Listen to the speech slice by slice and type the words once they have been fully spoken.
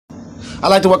I'd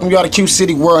like to welcome you all to Q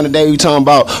City World. And today we talking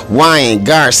about Ryan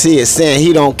Garcia saying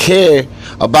he don't care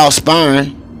about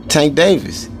sparring Tank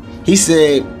Davis. He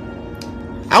said,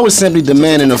 I was simply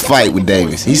demanding a fight with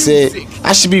Davis. He said,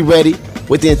 I should be ready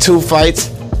within 2 fights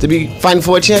to be fighting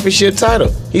for a championship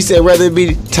title. He said, whether it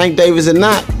be Tank Davis or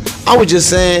not, I was just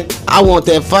saying, I want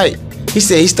that fight. He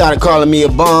said he started calling me a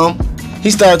bum.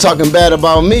 He started talking bad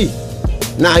about me.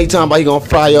 Now he talking about he gonna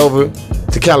fly over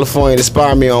to California to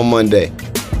spar me on Monday.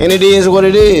 And it is what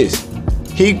it is.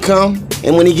 He come,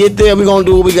 and when he get there, we gonna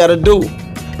do what we gotta do.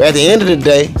 But at the end of the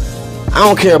day, I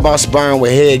don't care about sparring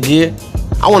with headgear.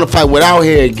 I wanna fight without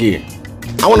headgear.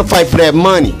 I wanna fight for that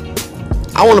money.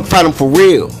 I wanna fight him for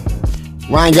real.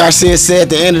 Ryan Garcia said at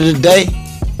the end of the day,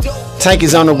 Tank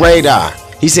is on the radar.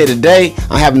 He said today,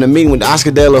 I'm having a meeting with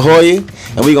Oscar De La Hoya,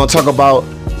 and we gonna talk about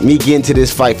me getting to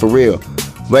this fight for real.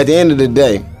 But at the end of the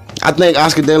day, I think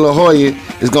Oscar De La Hoya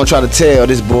is gonna try to tell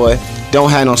this boy, don't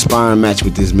have no sparring match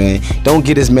with this man. Don't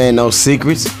get this man no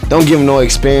secrets. Don't give him no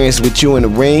experience with you in the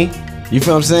ring. You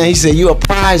feel what I'm saying? He said, you a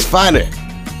prize fighter.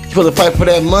 You supposed to fight for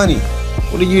that money.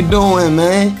 What are you doing,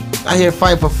 man? Out here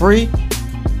fight for free?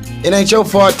 It ain't your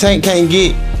fault Tank can't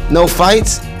get no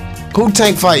fights. Who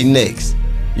Tank fighting next?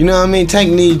 You know what I mean?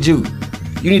 Tank needs you.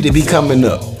 You need to be coming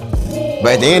up.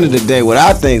 But at the end of the day, what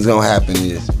I think is gonna happen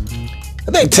is,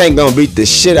 I think Tank gonna beat the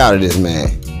shit out of this man.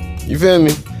 You feel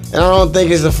me? And I don't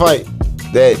think it's a fight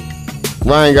that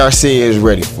Ryan Garcia is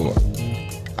ready for.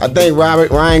 I think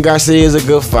Ryan Garcia is a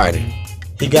good fighter.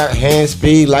 He got hand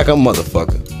speed like a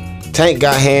motherfucker. Tank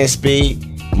got hand speed,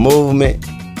 movement,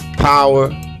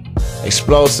 power,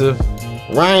 explosive.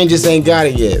 Ryan just ain't got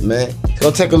it yet, man. It's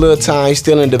gonna take a little time. He's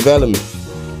still in development.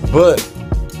 But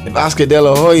if Oscar De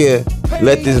La Hoya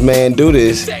let this man do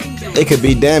this, it could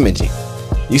be damaging.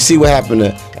 You see what happened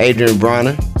to Adrian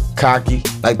Bronner, cocky,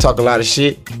 like talk a lot of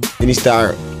shit. Then he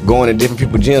started going to different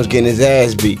people's gyms, getting his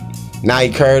ass beat. Now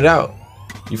he curved out.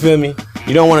 You feel me?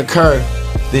 You don't want to curve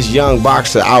this young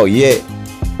boxer out yet.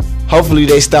 Hopefully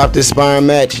they stop this sparring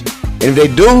match. And if they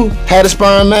do have a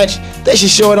sparring match, they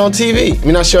should show it on TV. I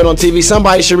mean, not show it on TV.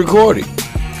 Somebody should record it.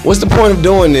 What's the point of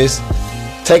doing this?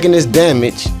 Taking this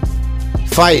damage,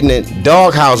 fighting it,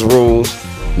 doghouse rules,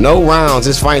 no rounds,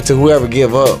 just fighting to whoever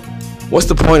give up. What's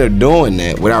the point of doing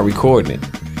that without recording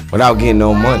it, without getting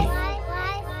no money?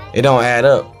 It don't add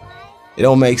up. It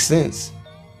don't make sense.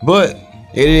 But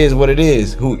it is what it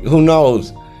is. Who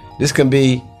knows? This can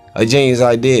be a genius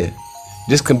idea.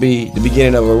 This can be the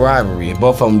beginning of a rivalry, and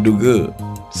both of them do good.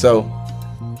 So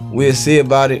we'll see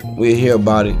about it. We'll hear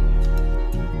about it.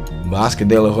 But Oscar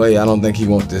De La Hoya, I don't think he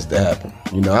wants this to happen.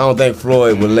 You know, I don't think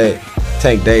Floyd would let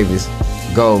Tank Davis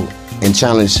go and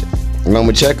challenge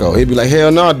Lomachenko. He'd be like,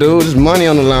 hell no, dude, there's money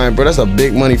on the line, bro. That's a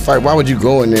big money fight. Why would you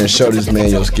go in there and show this man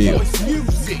your skills?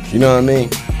 You know what I mean?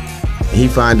 He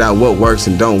find out what works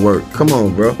and don't work. Come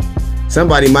on, bro.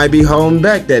 Somebody might be holding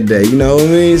back that day, you know what I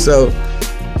mean? So,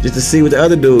 just to see what the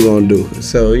other dude gonna do.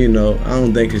 So, you know, I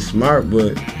don't think it's smart,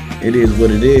 but it is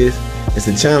what it is. It's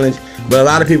a challenge. But a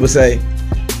lot of people say,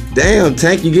 damn,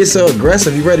 Tank, you get so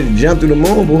aggressive, you ready to jump through the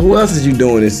moon, but who else is you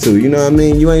doing this to? You know what I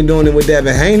mean? You ain't doing it with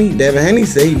Devin Haney. Devin Haney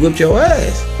said he whipped your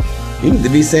ass. You need to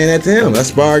be saying that to him. Let's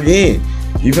spar again.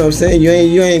 You know what I'm saying? You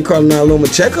ain't calling out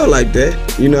Lomachenko like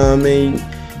that. You know what I mean?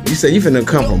 You say you finna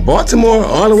come from Baltimore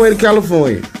all the way to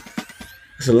California.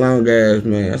 It's a long ass,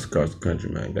 man. That's across the country,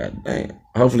 man. God damn.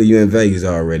 Hopefully you in Vegas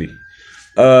already.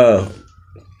 But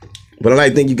I'd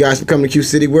like to thank you guys for coming to Q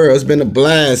City World. It's been a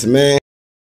blast, man.